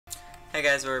Hey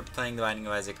guys, we're playing The Binding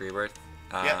of Isaac Rebirth.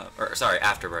 Yep. Or sorry,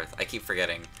 Afterbirth. I keep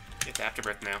forgetting. It's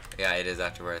Afterbirth now. Yeah, it is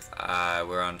Afterbirth.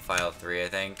 We're on file 3, I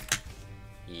think.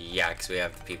 Yeah, because we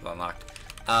have the people unlocked.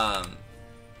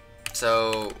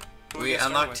 So we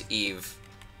unlocked Eve,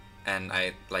 and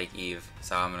I like Eve,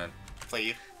 so I'm gonna Play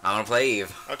Eve? I'm gonna play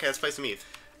Eve. Okay, let's play some Eve.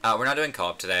 We're not doing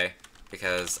co-op today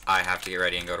because I have to get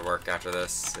ready and go to work after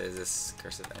this. Is this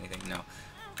cursive anything? No.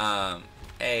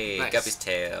 Hey, Nice. Guppy's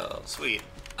Tail. Sweet.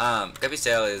 Guppy's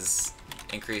Tail is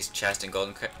increased chest and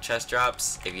golden chest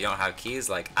drops. If you don't have keys,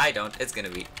 like I don't, it's gonna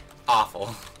be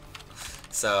awful.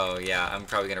 So yeah, I'm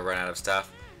probably gonna run out of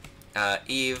stuff.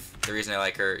 Eve, the reason I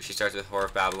like her, she starts with Whore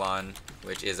of Babylon,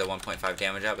 which is a 1.5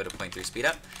 damage up, but a 0.3 speed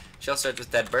up. She also starts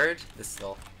with Dead Bird, this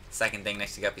little second thing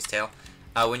next to Guppy's Tail.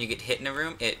 When you get hit in a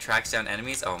room, it tracks down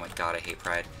enemies. Oh my god, I hate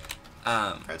Pride.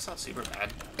 Pride's not super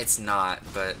bad. It's not,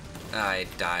 but I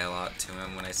die a lot to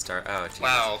him when I start. Oh, Jesus.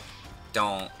 Wow.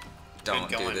 Don't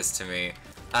do this to me.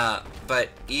 But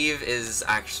Eve is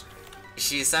actually,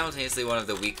 she's simultaneously one of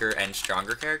the weaker and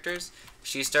stronger characters.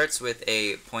 She starts with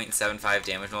a 0.75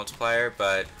 damage multiplier,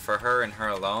 but for her and her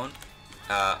alone,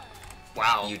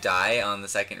 Wow. you die on the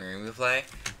second room you play.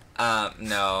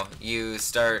 No, you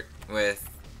start with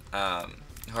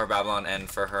Whore of Babylon, and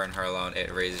for her and her alone,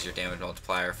 it raises your damage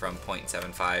multiplier from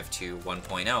 0.75 to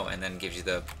 1.0, and then gives you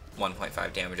the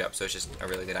 1.5 damage up, so it's just a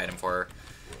really good item for her,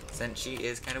 since she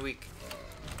is kind of weak.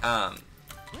 I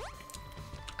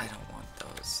don't want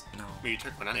those, no. Well, you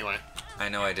took one anyway. I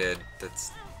know I did,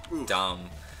 that's Ooh. dumb.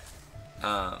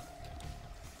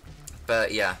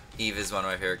 But yeah, Eve is one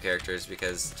of my favorite characters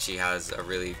because she has a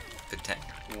really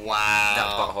Wow. That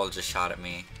butthole just shot at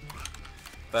me.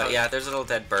 But yeah, there's a little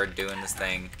Dead Bird doing this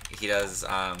thing. He does,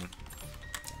 I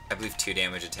believe 2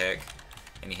 damage a tick,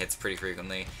 and he hits pretty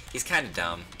frequently. He's kind of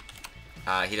dumb.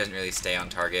 He doesn't really stay on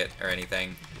target or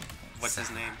anything. What's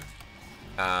his name?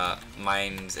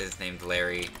 Mine is named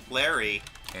Larry. Larry.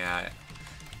 Yeah.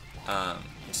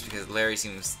 Just because Larry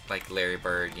seems like Larry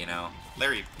Bird, you know.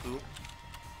 Larry who?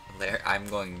 I'm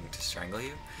going to strangle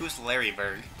you. Who's Larry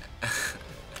Bird?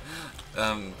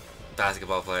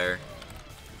 Basketball player.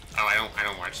 Oh, I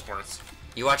don't watch sports.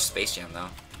 You watch Space Jam though.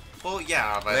 Well,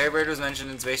 yeah, but Larry Bird was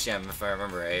mentioned in Space Jam, if I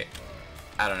remember right.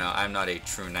 I don't know. I'm not a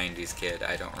true '90s kid.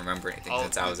 I don't remember anything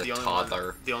since I was a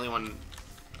toddler. The only one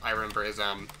I remember is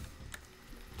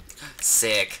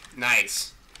Sick.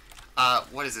 Nice.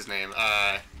 What is his name?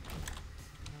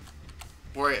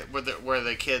 Where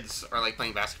the kids are like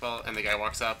playing basketball and the guy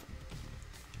walks up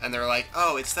and they're like,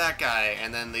 oh, it's that guy,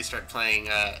 and then they start playing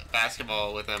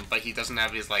basketball with him, but he doesn't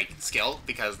have his like skill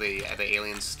because the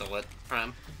aliens stole it from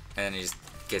him. And he just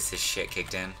gets his shit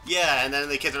kicked in. Yeah, and then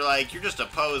the kids are like, you're just a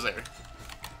poser.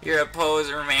 You're a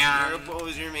poser, man. You're a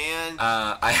poser, man.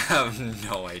 I have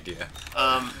no idea.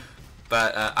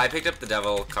 But I picked up the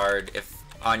Devil card. If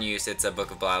on use, it's a Book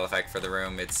of Belial effect for the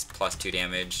room. It's plus 2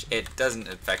 damage. It doesn't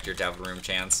affect your Devil room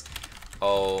chance.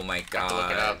 Oh my god. Look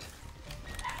it up.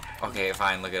 Okay,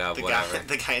 fine, look it up, whatever.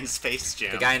 The guy in Space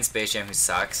Jam. The guy in Space Jam who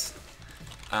sucks.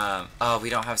 Oh,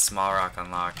 we don't have Small Rock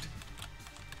unlocked.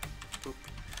 We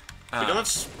don't have...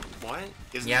 What?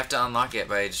 You have to unlock it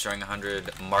by destroying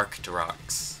 100 marked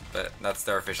rocks. But that's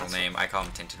their official name. I call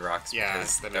them tinted rocks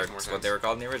because that's what they were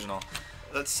called in the original.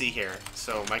 Let's see here.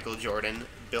 So, Michael Jordan,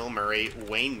 Bill Murray,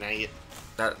 Wayne Knight.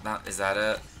 Is that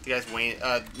it? The guy's Wayne...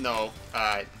 no.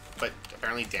 But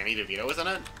apparently Danny DeVito was in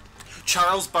it.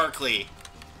 Charles Barkley.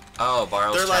 Oh,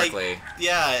 Barles Barkley. Like,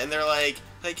 yeah, and they're like,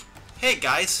 hey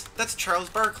guys, that's Charles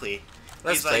Barkley.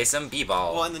 Let's play some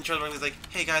b-ball. Well, and then Charles Barkley's like,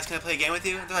 hey guys, can I play a game with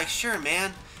you? And they're like, sure,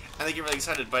 man. And they get really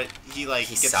excited, but he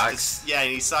sucks. Yeah,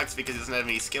 and he sucks because he doesn't have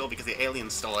any skill because the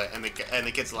aliens stole it. And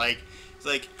the kid's like, he's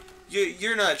like,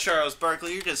 you're not Charles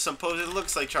Barkley. You're just some poser that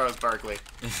looks like Charles Barkley.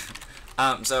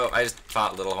 So I just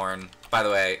fought Little Horn. By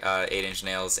the way, 8-inch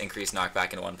nails increase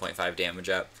knockback and 1.5 damage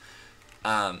up.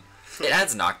 It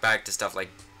adds knockback to stuff like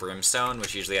Brimstone,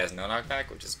 which usually has no knockback,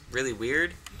 which is really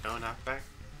weird. No knockback?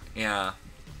 Yeah.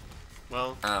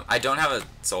 Well... I don't have a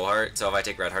Soul Heart, so if I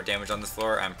take Red Heart damage on this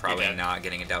floor, I'm probably not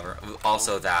getting a Devil.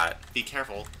 Also that. Be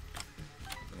careful.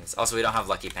 Also, we don't have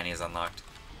Lucky Pennies unlocked.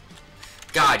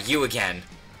 God, you again!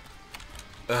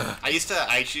 Ugh. I used to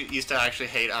actually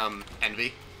hate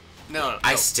Envy. No,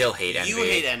 I still hate Envy. You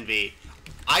hate Envy.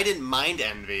 I didn't mind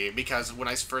Envy because when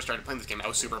I first started playing this game, I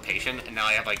was super patient, and now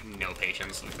I have like no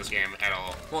patience with this game at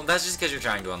all. Well, that's just because you're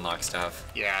trying to unlock stuff.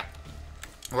 Yeah.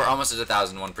 We're almost at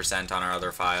 1,001% on our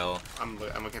other file. I'm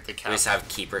looking at the cap. We just have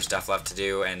Keeper stuff left to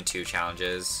do and 2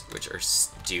 challenges, which are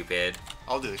stupid.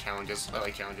 I'll do the challenges. I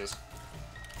like challenges.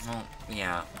 Well,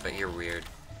 yeah, but you're weird.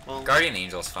 Well, Guardian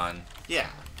Angel's fun. Yeah.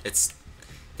 It's...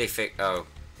 They fix... Oh.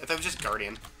 I thought it was just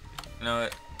Guardian. No,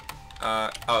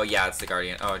 oh yeah, it's the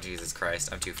Guardian. Oh, Jesus Christ,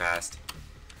 I'm too fast.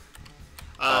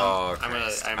 Oh,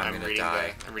 Christ, I'm gonna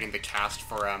die. I'm reading the cast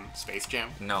for Space Jam.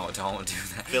 No, don't do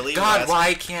that. Billy God, West.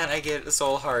 why can't I get a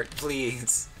soul heart?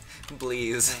 Please.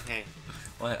 Please. Hey.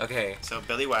 What? Okay. So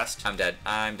Billy West I'm dead.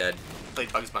 I'm dead.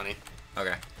 played Bugs Bunny.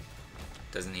 Okay.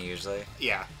 Doesn't he usually?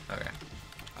 Yeah. Okay.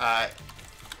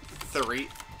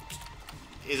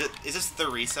 Is this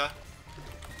Theresa?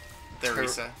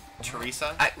 Teresa?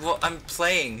 Well, I'm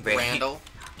playing, baby. Randall?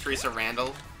 Teresa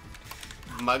Randall?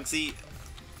 Muggsy?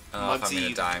 Oh, if I'm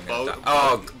gonna die, I'm gonna Bo- die.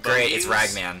 Oh, Bo- great, it's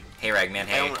Bogues? Ragman. Hey, Ragman,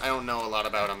 hey. I don't know a lot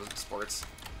about sports.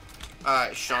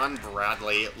 Sean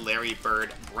Bradley, Larry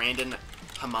Bird, Brandon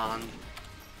Hammond,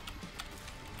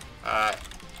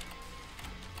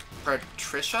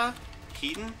 Patricia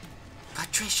Heaton,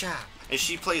 Patricia! and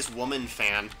she plays Woman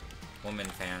Fan. Woman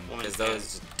fan, Woman because fan.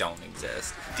 those don't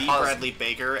exist. D. Also- Bradley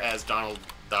Baker as Donald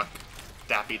Duck,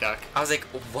 Daffy Duck. I was like,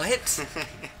 what?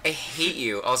 I hate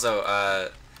you. Also,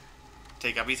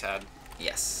 Take up his head.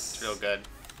 yes. It's real good.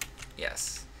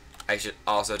 Yes. I should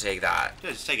also take that.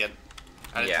 Yeah, just take it.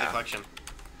 Add it to Yeah. the collection.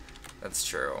 That's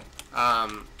true.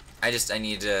 Um, I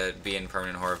need to be in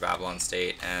permanent Horror of Babylon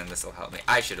state, and this will help me.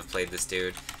 I should have played this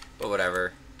dude, but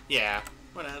whatever. yeah,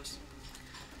 whatevs.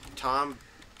 Tom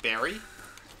Barry,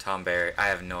 Tom Barry. I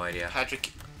have no idea.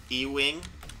 Patrick Ewing.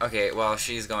 Okay, well,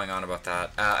 she's going on about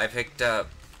that. I picked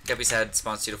up Guppy's Head,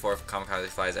 spawns 2 to 4, kamikaze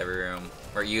flies every room,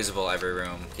 or usable every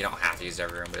room. You don't have to use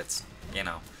every room, but it's, you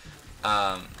know.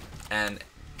 And,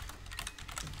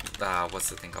 what's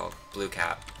the thing called? Blue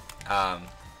Cap.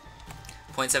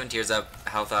 0.7 tears up,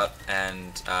 health up,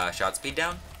 and shot speed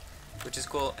down, which is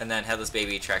cool. And then Headless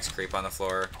Baby tracks creep on the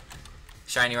floor.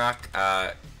 Shiny Rock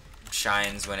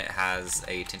shines when it has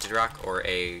a tinted rock or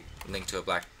a link to a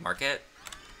black market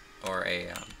or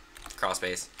a crawl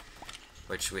space,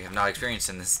 which we have not experienced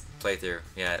in this playthrough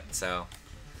yet. So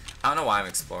I don't know why I'm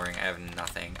exploring. I have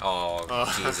nothing. Oh.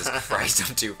 Jesus Christ!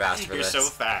 I'm too fast for You're this. so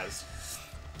fast.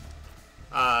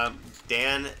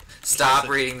 Dan. Stop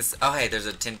reading this. Oh, hey, there's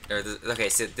a tint. Okay,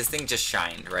 so this thing just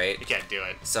shined, right? You can't do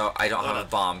it. So I don't have a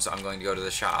bomb, so I'm going to go to the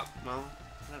shop Well,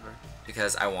 whatever.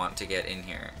 because I want to get in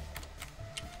here.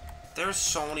 There's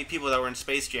so many people that were in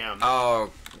Space Jam.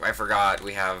 Oh, I forgot.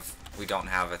 We don't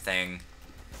have a thing.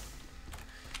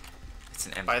 It's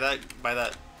an empty. Buy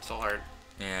that soul heart.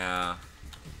 Yeah.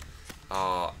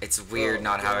 Oh, it's weird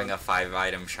not having a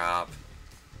 5-item shop.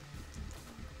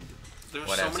 There's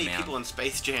What so else, many man? people in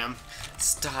Space Jam.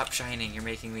 Stop shining. You're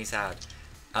making me sad.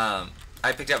 I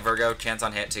picked up Virgo, chance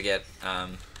on hit to get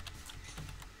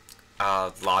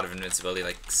a lot of invincibility,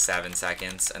 like 7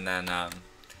 seconds, and then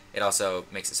it also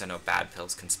makes it so no bad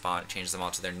pills can spawn. It changes them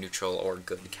all to their neutral or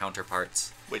good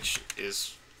counterparts. Which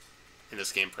is, in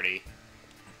this game, pretty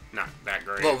not that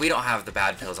great. Well, we don't have the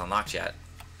bad pills unlocked yet.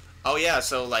 Oh yeah,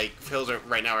 so like pills are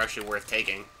right now are actually worth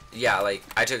taking. Yeah, like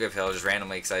I took a pill just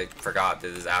randomly because I forgot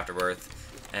this is Afterbirth,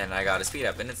 and I got a speed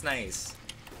up, and it's nice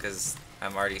because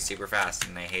I'm already super fast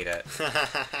and I hate it.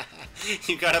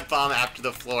 You got a bomb after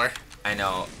the floor. I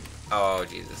know. Oh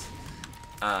Jesus.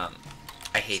 I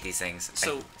hate these things.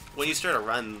 So when you start a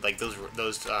run, like those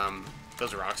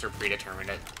rocks are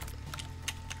predetermined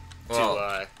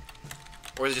Well,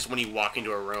 or is it just when you walk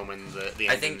into a room and the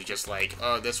I engine think- is just like,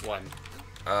 oh, this one.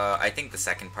 I think the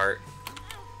second part.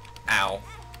 Ow.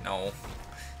 No.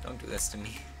 Don't do this to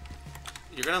me.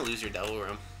 You're gonna lose your devil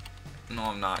room. No,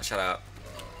 I'm not. Shut up.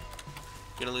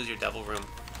 You're gonna lose your devil room.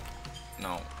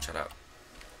 No, shut up.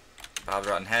 Bob's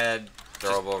Rotten Head.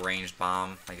 Throwable ranged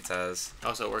bomb, like it says.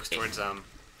 Also, it works towards Bob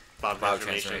Bob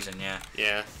transformation. transformation,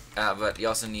 yeah. Yeah. But you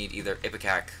also need either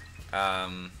Ipecac,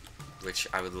 which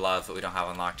I would love, but we don't have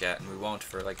unlocked yet, and we won't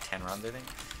for like 10 runs, I think.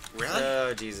 Really?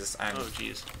 Oh, Jesus. Oh,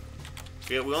 jeez.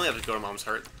 We only have to go to Mom's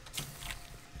Heart.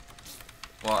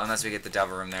 Well, unless we get the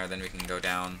Devil Room there, then we can go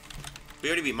down. We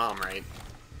already beat Mom, right?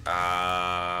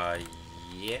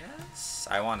 Yes?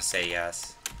 I want to say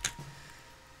yes.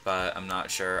 But I'm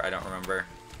not sure. I don't remember.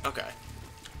 Okay.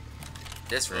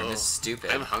 This room is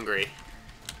stupid. I'm hungry.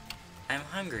 I'm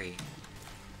hungry.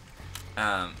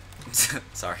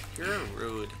 Sorry. You're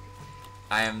rude.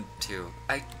 I am too.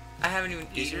 I haven't even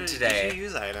eaten Use today. your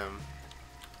use item.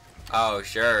 Oh,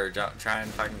 sure. Don't try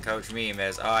and fucking coach me,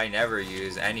 miss. Oh, I never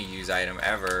use any use item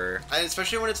ever.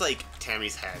 Especially when it's like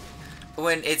Tammy's head.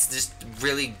 When it's just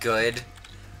really good,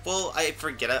 Well, I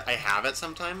forget it. I have it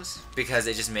sometimes. because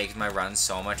it just makes my run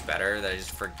so much better that I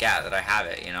just forget that I have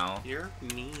it, you know? You're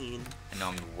mean. I know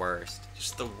I'm the worst.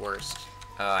 Just the worst.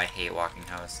 Oh, I hate walking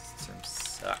house. This room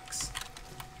sucks.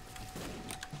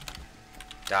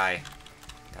 Die.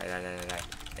 Die, die, die, die, die.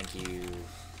 Thank you.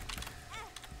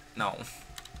 No.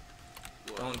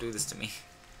 Don't do this to me.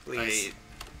 Please.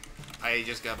 I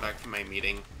just got back from my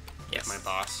meeting Yes. with my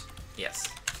boss Yes.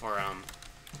 for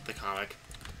the comic,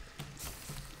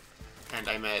 and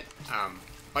I met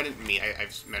I didn't meet.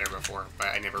 I've met her before, but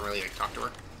I never really like talked to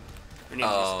her. Her name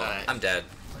is I'm dead.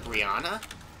 Rihanna,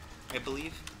 I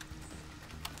believe.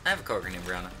 I have a coworker named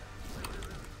Brianna.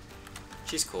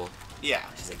 She's cool. Yeah.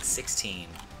 She's like 16.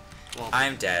 Well,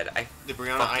 I'm dead. the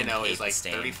Brianna I know is like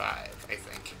 35, I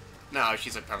think. No,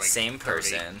 she's like probably same 30.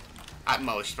 person. At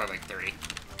most, she's probably like 30.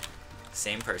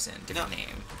 Same person, different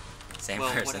name. Same Well,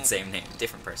 person, whatever. same name.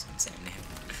 Different person, same name.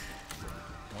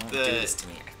 Don't do The- this to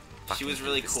me. I She was fucking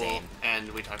really hate this cool, stain. and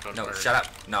we talked about No, her. shut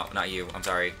up. No, not you. I'm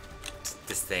sorry.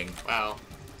 This thing. Wow.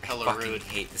 Hella I fucking rude.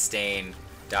 hate the stain.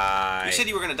 Die. You said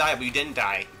you were gonna die, but you didn't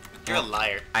die. You're a Well,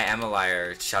 liar. I am a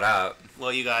liar. Shut up.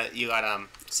 Well, you got Synth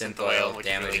synth oil, which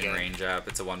is damage really and good. range up.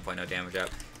 It's a 1.0 damage up.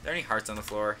 Are there any hearts on the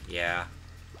floor? Yeah.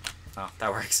 Oh,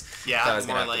 that works. Yeah, I was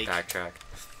gonna more have like- to backtrack.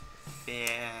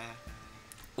 Yeah.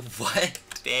 What?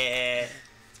 Yeah.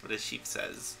 That's what a sheep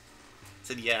says. I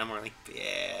said, yeah, more like,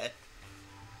 yeah.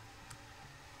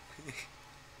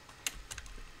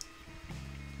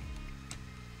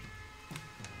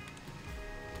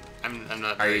 I'm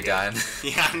not. Are very you good. done?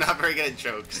 Yeah, I'm not very good at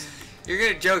jokes. You're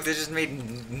gonna joke that just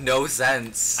made no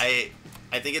sense. I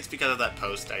think it's because of that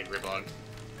post I reblogged.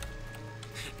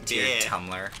 To your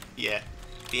Tumblr. Yeah.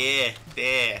 Yeah.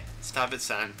 Yeah. Stop it,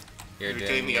 son. You're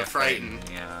doing me a frighten.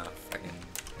 Yeah, fucking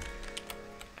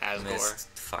Asgore. missed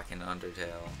fucking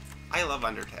Undertale. I love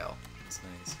Undertale. It's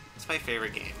nice. It's my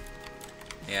favorite game.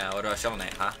 Yeah, what about Shovel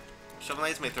Knight, huh? Shovel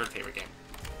Knight is my third favorite game.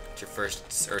 It's your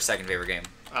first or second favorite game.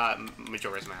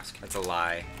 Majora's Mask. That's a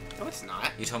lie. No, it's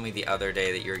not. You told me the other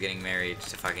day that you were getting married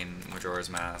to fucking Majora's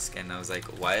Mask, and I was like,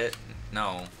 what?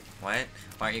 No. What?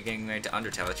 Why aren't you getting married to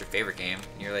Undertale? That's your favorite game.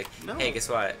 And you're like, No. hey, guess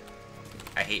what?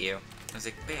 I hate you. I was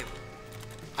like, babe,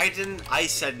 I didn't. I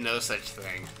said no such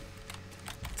thing.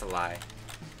 it's a lie.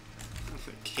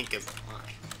 Kink is a lie.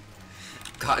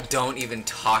 God, don't even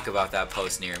talk about that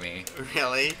post near me.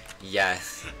 Really?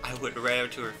 Yes. I went right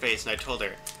up to her face and I told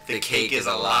her, The cake is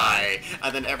a lie.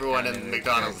 And then everyone And in then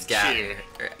McDonald's cheered.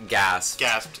 Gasped.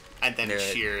 Gasped. And then They were-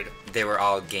 cheered. They were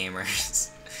all gamers.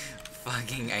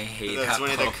 Fucking, I hate That's that when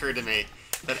it post. occurred to me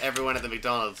that everyone at the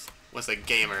McDonald's was a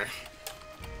gamer.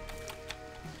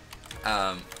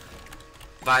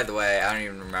 By the way, I don't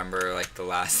even remember, like, the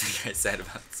last thing I said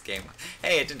about this game.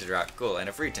 Hey, a tinted rock. Cool, and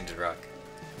a free tinted rock.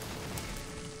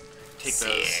 Take Sick.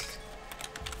 those.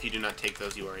 If you do not take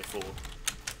those, you are a fool.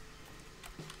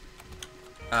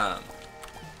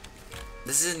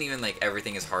 This isn't even, like,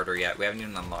 everything is harder yet. We haven't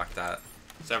even unlocked that.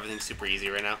 So everything's super easy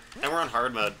right now. And we're on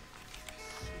hard mode.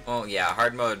 Well, yeah,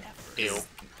 hard mode Ew. is...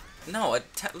 No,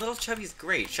 Little Chubby's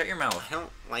great. Shut your mouth. I don't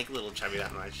like Little Chubby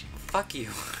that much. Fuck you.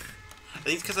 I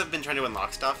think it's because I've been trying to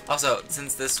unlock stuff. Also,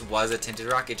 since this was a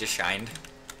tinted rock, it just shined.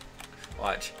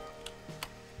 Watch.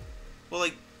 Well,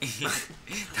 like, That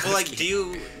well, was like,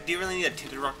 cute. do you really need a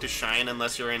tinted rock to shine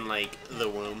unless you're in like the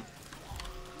womb?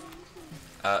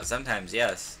 Sometimes,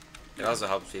 yes. It also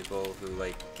helps people who,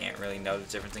 like, can't really notice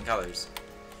the difference in colors.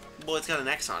 Well, it's got an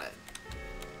X on it.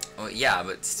 Well, yeah,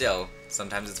 but still,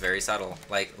 sometimes it's very subtle.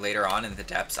 Like, later on in the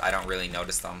depths, I don't really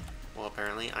notice them. Well,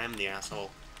 apparently I'm the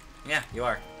asshole. Yeah, you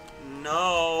are.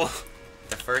 No.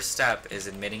 The first step is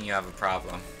admitting you have a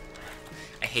problem.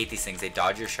 I hate these things. They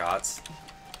dodge your shots.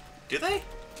 Do they?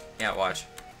 Yeah, watch.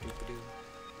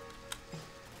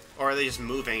 Or are they just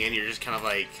moving and you're just kind of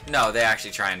like, No, they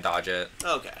actually try and dodge it.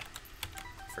 okay.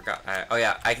 Forgot. Oh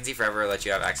yeah, I can see forever let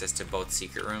you have access to both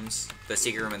secret rooms. The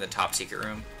secret room and the top secret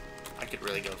room. I could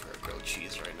really go for a grilled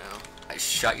cheese right now.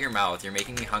 Shut your mouth. You're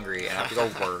making me hungry and I have to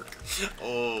go work.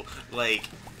 Oh, like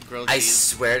grilled I cheese.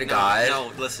 swear to No, God.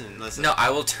 No, listen. No, I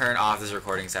will turn off this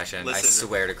recording session. I Listen.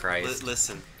 swear to Christ.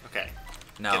 Listen. Okay.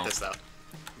 No. Get this though.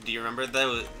 Do you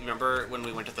remember when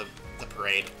we went to the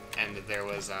parade and there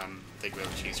was the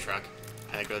grilled cheese truck,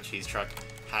 and the grilled cheese truck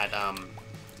had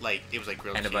like it was like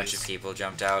grilled And a cheese. bunch of people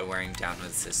jumped out wearing Down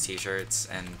With This t-shirts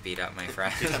and beat up my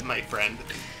friend. My friend.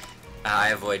 I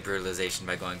avoid brutalization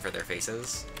by going for their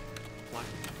faces. What?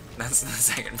 That's the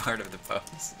second part of the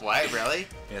post. Why? Really?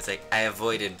 Yeah, it's like, I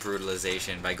avoided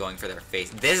brutalization by going for their face.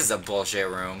 This is a bullshit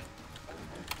room.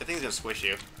 The thing's gonna squish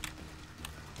you.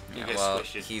 You Yeah, guys well,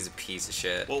 squish it. he's a piece of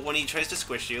shit. Well, when he tries to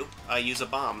squish you, use a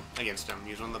bomb against him.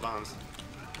 Use one of the bombs.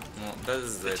 Well, this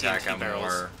is the The attack TNT I'm barrels.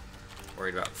 more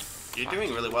worried about. You're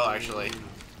doing really well, actually.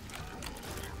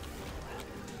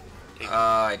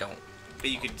 I don't. But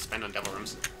you could spend on devil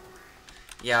rooms.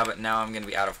 Yeah, but now I'm gonna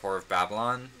be out of Horror of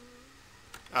Babylon.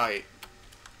 Oh,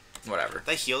 Whatever.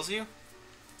 that heals you?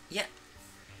 Yeah.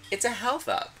 It's a health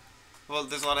up. Well,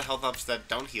 there's a lot of health ups that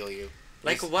don't heal you.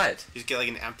 Like just, what? You just get like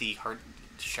an empty hard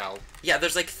shell. Yeah,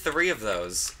 there's like 3 of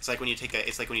those. It's like when you take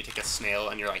a snail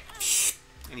and you're like,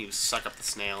 and you suck up the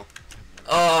snail.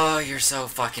 Oh, you're so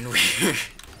fucking weird.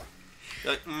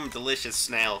 You're like, delicious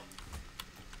snail.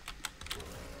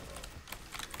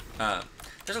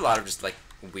 There's a lot of just like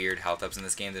weird health ups in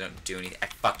this game that don't do anything. I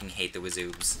fucking hate the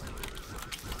Wizoobs.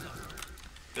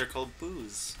 They're called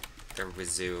booze. They're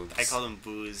Wizoobs. I call them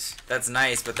booze. That's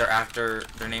nice, but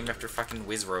they're named after fucking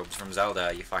Wizrobes from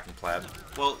Zelda, you fucking pleb.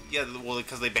 Well, yeah,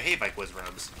 because they behave like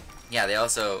Wizrobes. Yeah, they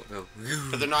also go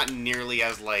But they're not nearly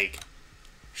as, like...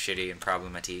 shitty and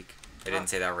problematique. They didn't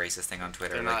say that racist thing on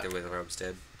Twitter like the Wizrobes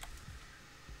did.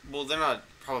 Well, they're not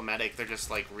problematic, they're just,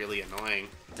 like, really annoying.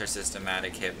 They're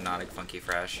systematic, hypnotic, funky,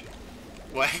 fresh.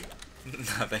 What?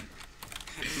 Nothing.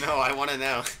 No, I want to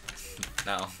know.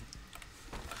 No.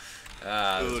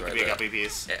 Ooh, could be a guppy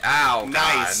piece. Ow,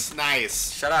 nice, God.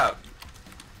 nice. Shut up.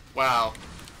 Wow.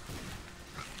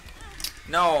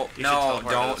 No, You should no, teleport out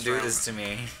of don't this do room. this to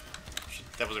me.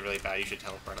 That was really bad. You should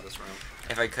teleport out of this room.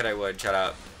 If I could, I would. Shut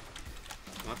up.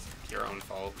 That's your own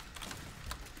fault.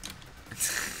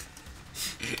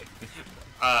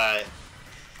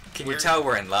 Can you tell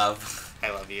we're in love?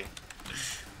 I love you.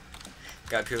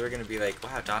 God, people are gonna be like,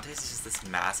 wow, Dante's just this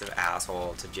massive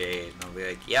asshole to Jade. And I'll be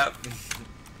like, yep.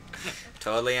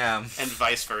 Totally am. And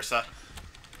vice versa.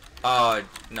 Oh,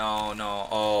 no, no.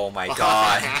 Oh my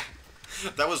god.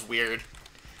 That was weird.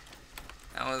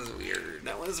 That was weird.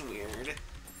 That was weird.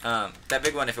 That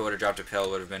big one, if it would have dropped a pill,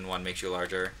 would have been one makes you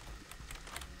larger.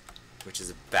 Which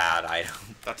is a bad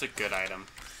item. That's a good item.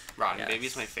 Rotten Yes.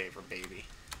 Baby's my favorite baby.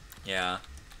 Yeah.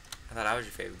 I thought I was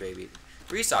your favorite baby.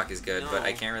 Restock is good, but No.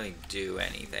 I can't really do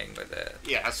anything with it.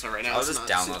 Yeah, so right now I'll it's just not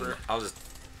download super... them. I'll just...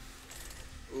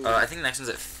 Ooh. I think the next one's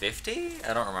at 50?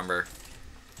 I don't remember.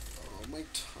 Oh, my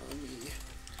tummy.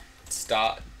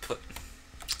 Stop.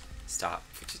 Stop.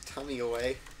 Put your tummy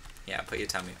away. Yeah, put your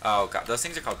tummy. Oh god, those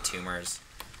things are called tumors.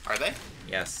 Are they?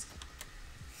 Yes.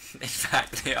 In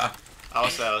fact, they are.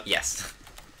 Also, Yes.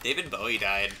 David Bowie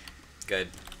died Good.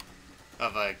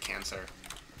 of cancer.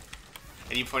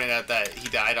 And you pointed out that he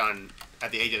died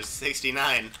at the age of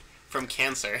 69 from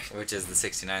cancer. Which is the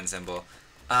 69 symbol.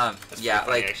 That's Yeah,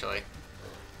 pretty funny, like, actually.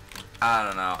 I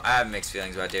don't know. I have mixed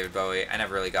feelings about David Bowie. I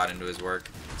never really got into his work,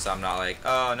 so I'm not like,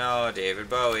 oh no, David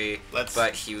Bowie.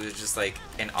 But he was just like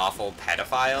an awful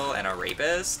pedophile and a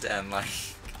rapist, and like,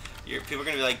 People are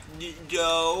gonna be like,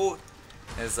 no.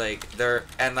 it's like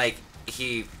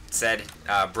he said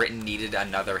Britain needed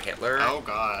another Hitler. Oh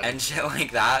god. And shit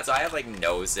like that. So I have like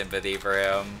no sympathy for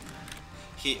him.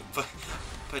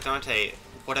 But Dante,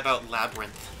 what about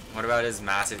Labyrinth? What about his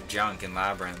massive junk in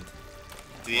Labyrinth?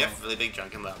 Do you have really big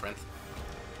junk in Labyrinth?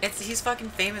 He's fucking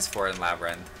famous for it in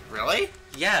Labyrinth. Really?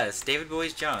 Yes, David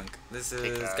Bowie's junk. This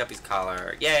is Guppy's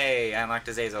collar. Yay! I unlocked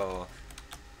Azazel.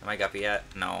 Am I Guppy yet?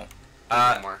 No.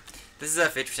 One more. This is a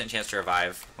 50% chance to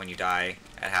revive when you die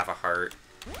at half a heart.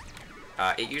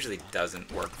 It usually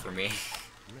doesn't work for me.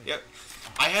 Yep.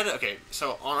 Okay,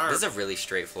 so on our... This is a really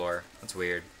straight floor. That's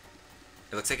weird.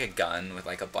 It looks like a gun with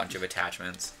like a bunch of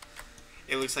attachments.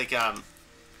 It looks like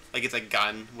it's a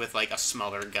gun with like a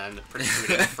smaller gun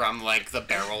protruding from like the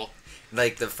barrel.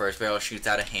 Like the first barrel shoots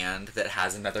out a hand that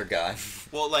has another gun.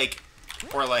 Well,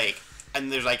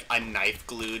 and there's like a knife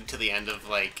glued to the end of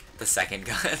like... The second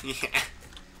gun. Yeah.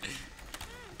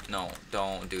 No,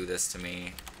 don't do this to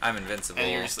me. I'm invincible.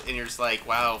 And you're just like,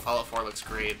 wow, Fallout 4 looks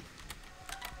great.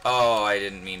 Oh, I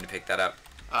didn't mean to pick that up.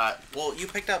 Well, you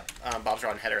picked up Bob's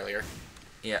Rotten Head earlier.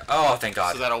 Yeah. Oh, thank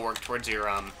God. So that'll work towards your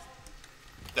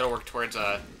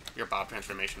your Bob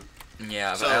transformation.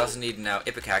 Yeah, but I also need now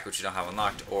Ipecac, which you don't have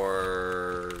unlocked,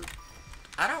 or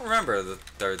I don't remember the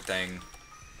third thing.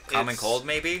 Common Cold,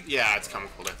 maybe? Yeah, it's Common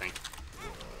Cold, I think.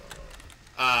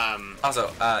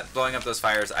 Also, blowing up those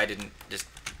fires, I didn't just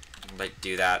like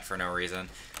do that for no reason.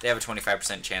 They have a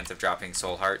 25% chance of dropping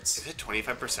soul hearts. Is it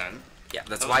 25%? Yeah,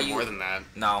 that's That why was you. more than that.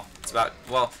 No, it's about.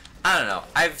 Well, I don't know.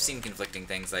 I've seen conflicting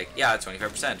things like, yeah, it's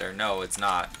 25%, or no, it's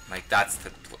not. Like that's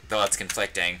that's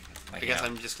conflicting. Like, I guess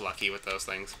I'm just lucky with those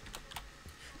things.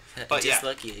 But just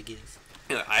lucky, I guess.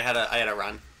 You know, I had a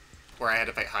run where I had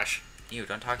to fight Hush. Ew,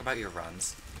 don't talk about your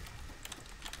runs.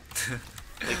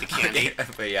 Like the candy. Okay,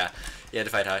 but yeah, you had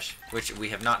to fight Hush, which we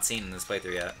have not seen in this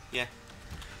playthrough yet. Yeah.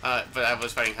 But I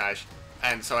was fighting Hush,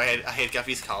 and so I had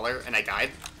Guffy's collar, and I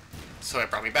died. So it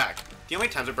brought me back. Do you know how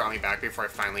many times it brought me back before I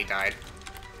finally died?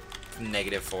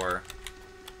 -4.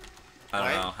 I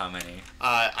don't know how many.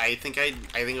 I think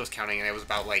it was counting, and it was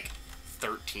about like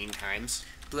 13 times.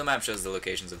 Blue map shows the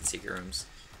locations of the secret rooms.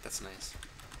 That's nice.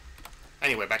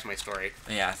 Anyway, back to my story.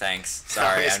 Yeah, thanks.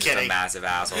 Sorry, I'm just a massive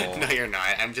asshole. No, you're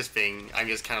not. I'm just kind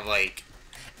of like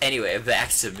Anyway, back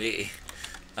to me.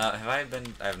 Have I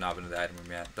been? I have not been to the item room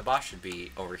yet. The boss should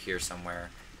be over here somewhere.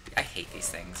 I hate these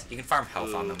things. You can farm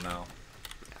health on them though.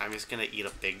 I'm just gonna eat a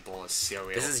big bowl of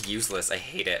cereal. This is useless. I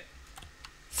hate it.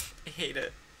 I hate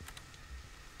it.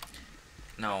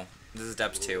 No, this is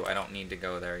Ep2. I don't need to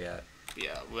go there yet.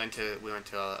 Yeah, we went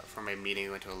to for my meeting.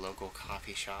 We went to a local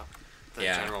coffee shop, the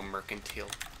Yeah. General Mercantile.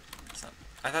 So,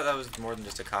 I thought that was more than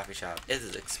just a coffee shop. It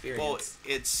is an experience.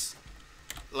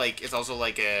 Well, it's also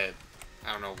like a,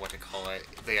 I don't know what to call it.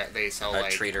 They sell a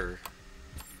like trader.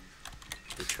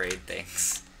 They trade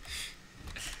things.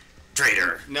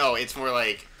 Trader. No, it's more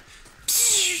like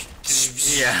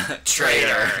Yeah,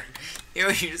 trader. Ew,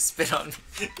 you just spit on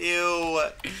me. Ew.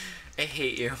 I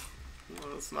hate you.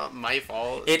 Well, it's not my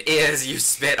fault. It is. You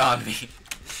spit on me.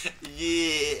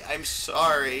 Yeah, I'm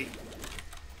sorry.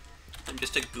 I'm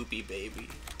just a goopy baby.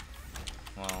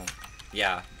 Well,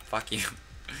 yeah. Fuck you.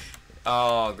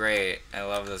 Oh, great. I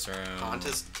love this room. Haunt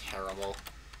is terrible.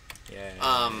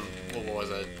 Yeah. What was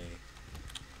it?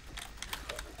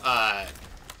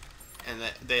 And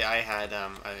I had a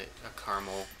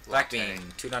caramel Black latte bean,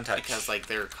 2 don't touch. because like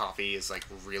their coffee is like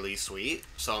really sweet.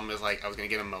 So I'm just like I was gonna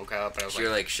get a mocha, but I was You're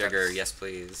like, sugar, that's- yes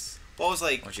please. What was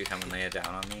like? Won't you come and lay it down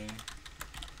on me?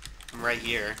 I'm right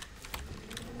here.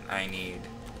 I need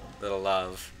little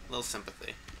love. A little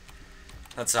sympathy.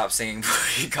 Let's stop singing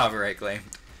before you copyright claimed.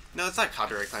 No, it's not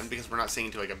copyright claimed because we're not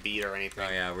singing to like a beat or anything.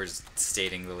 Oh yeah, we're just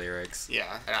stating the lyrics.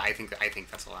 Yeah, I think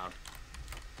that's allowed.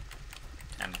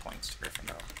 10 points to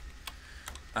Gryffindor.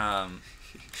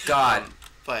 God.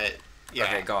 But yeah.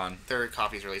 Okay, go on. Their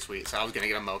coffee's really sweet, so I was gonna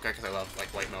get a mocha because I love like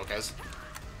white mochas.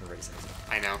 Racist.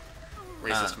 I know,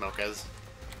 racist mochas.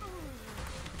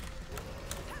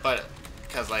 But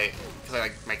because I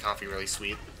like my coffee really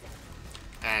sweet,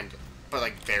 but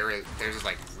like theirs is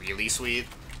like really sweet,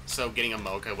 so getting a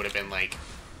mocha would have been like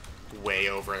way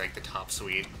over like the top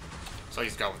sweet. So I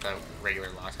just got with that regular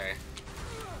latte.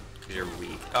 Cause you're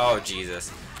weak. Oh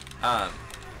Jesus.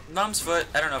 Mom's foot.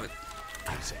 I don't know if it.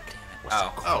 Isaac.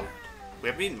 Oh, we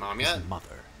haven't eaten mom yet. Mother.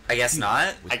 I guess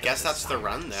not. I guess that's the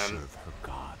run then. Serve her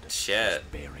God. Shit.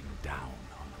 Bearing down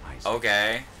on Isaac.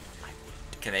 Okay.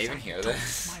 Can they even hear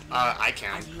this? I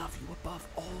can. I love you above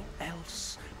all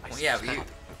else. Well, yeah, but you-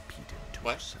 repeated to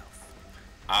What? herself.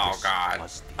 Oh This God.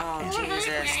 was the Oh end Jesus!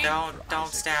 for Don't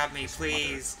Isaac. stab me, His mother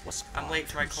please. was I'm far late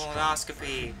for my too strong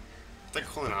colonoscopy. It's like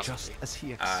colonoscopy. Just as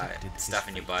he accepted his Stuff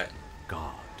in your fate, butt.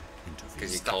 God Cause intervened.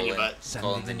 you Stuff in your colon. butt. Sending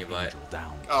Colon's in your an butt. angel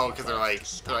down Oh, from because above to they're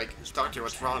stop like, his doctor, brother's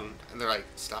what's hand. wrong? And they're like,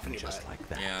 stuff in your Just butt. like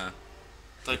that. Yeah.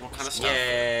 It's like, what kind of stuff?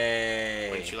 Yay!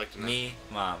 Wouldn't you like to know? Me,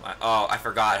 Mom. I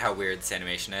forgot how weird this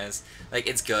animation is. Like,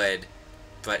 it's good,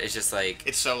 but it's just like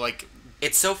It's so like,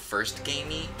 it's so first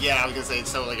gamey. yeah, I was gonna say it's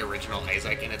so like original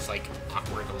Isaac, and it's like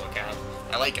awkward to look at.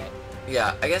 I like it.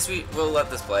 Yeah, I guess we'll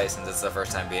let this play since it's the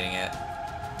first time beating it.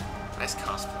 Nice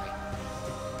cosplay.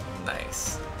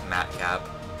 Nice. Matte cap.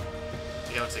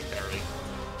 He looks like Barry.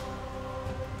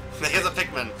 He has a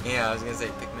Pikmin. Yeah, I was gonna say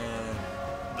Pikmin.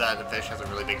 The fish has a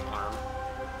really big arm.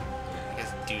 He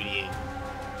has duty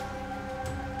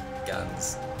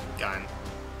Guns. gun.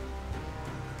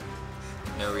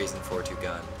 No reason for to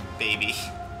gun. Baby.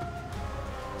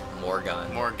 More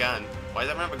gun. More gun. Why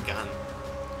does everyone have a gun?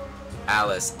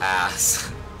 Alice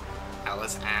ass.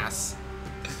 Alice ass.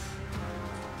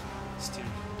 Stu,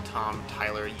 Tom,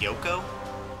 Tyler, Yoko?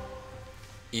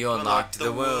 You unlocked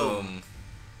the womb.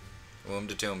 Womb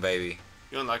to tomb, baby.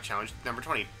 You unlock challenge number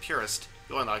 20. Purist.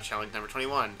 You unlock challenge number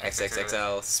 21.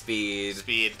 XXXL. Speed.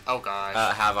 Speed. Oh gosh.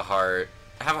 Have a heart.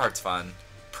 Have a heart's fun.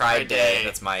 Pride Day.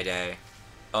 That's my day.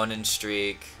 Onin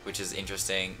Streak, which is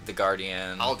interesting. The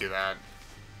Guardian. I'll do that.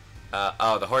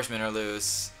 Oh, the Horsemen are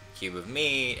loose. Cube of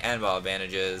meat and ball of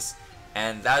bandages.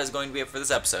 And that is going to be it for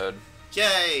this episode.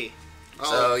 Yay!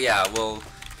 So yeah, we'll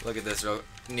look at this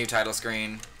new title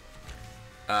screen.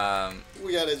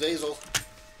 We got Azazel.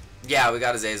 Yeah, we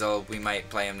got Azazel. We might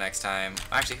play him next time.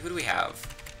 Actually, who do we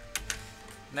have?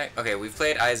 Okay, we've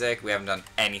played Isaac. We haven't done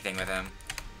anything with him.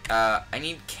 I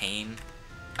need Cain.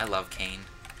 I love Cain.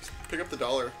 Pick up the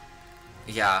dollar.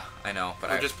 Yeah, I know, but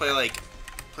Or I just play like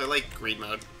greed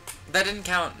mode. that didn't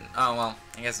count. Oh well,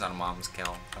 I guess it's not a mom's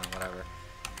kill. Whatever.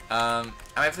 I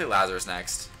might play Lazarus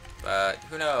next, but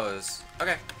who knows?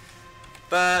 Okay,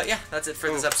 but yeah, that's it for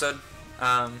this episode.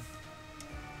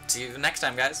 See you next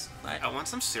time, guys. Bye. I want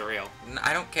some cereal.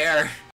 I don't care.